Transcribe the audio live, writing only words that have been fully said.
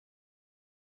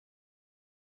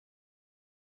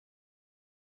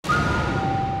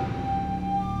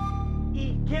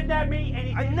kidnap me and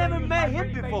he I never met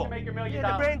him before. He had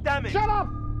the brain damage. Shut up!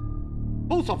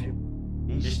 Both of you.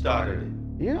 He started it.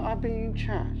 You are being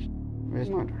charged with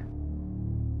murder.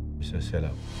 It's a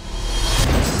setup.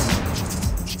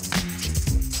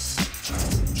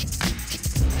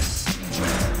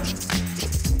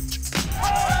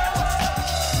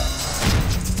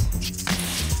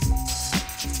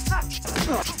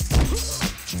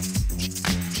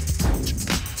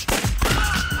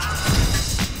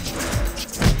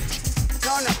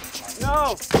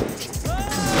 No!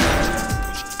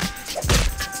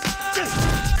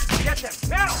 Get them,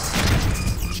 now!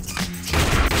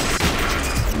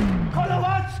 Call the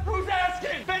what? Who's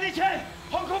asking? Benny,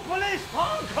 Hong Kong police!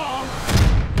 Hong Kong?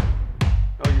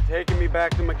 Oh, you're taking me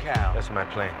back to Macau. That's my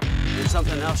plan. There's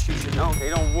something else you should know. They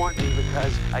don't want me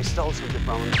because I stole something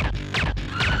from them.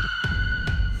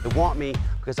 They want me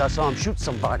because I saw him shoot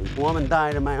somebody. A woman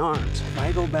died in my arms. If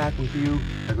I go back with you,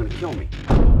 they're gonna kill me.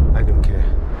 I don't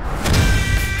care.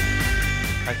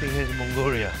 I think he's in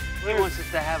Mongolia. He wants us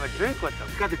to have a drink with him.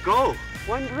 Got to go.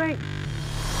 One drink.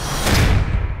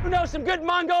 Who knows some good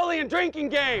Mongolian drinking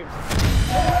games?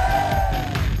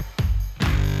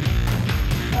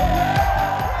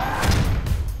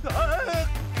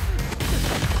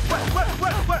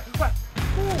 What?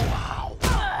 Wow.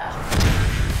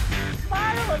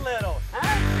 Smile a little,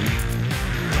 huh?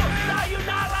 No, you're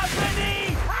not allowed to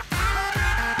eat.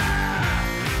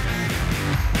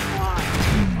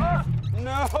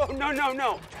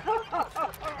 No.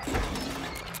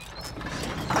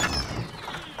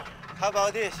 How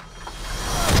about this?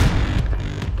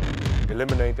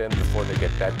 Eliminate them before they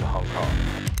get back to Hong Kong.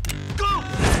 Go!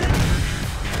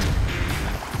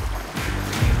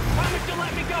 Promise you'll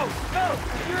let me go. No,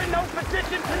 you're in no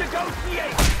position to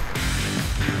negotiate.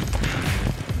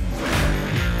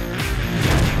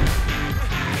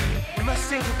 We must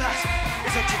sing to class.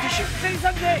 It's a tradition. Sing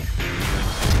something.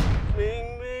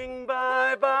 明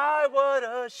白白我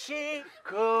的心，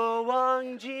渴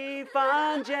望几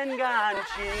番间感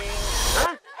情。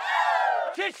啊？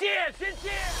谢谢。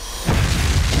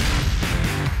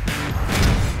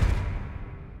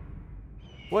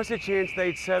What's the chance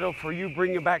they'd settle for you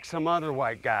bringing back some other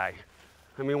white guy?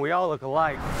 I mean, we all look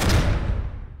alike.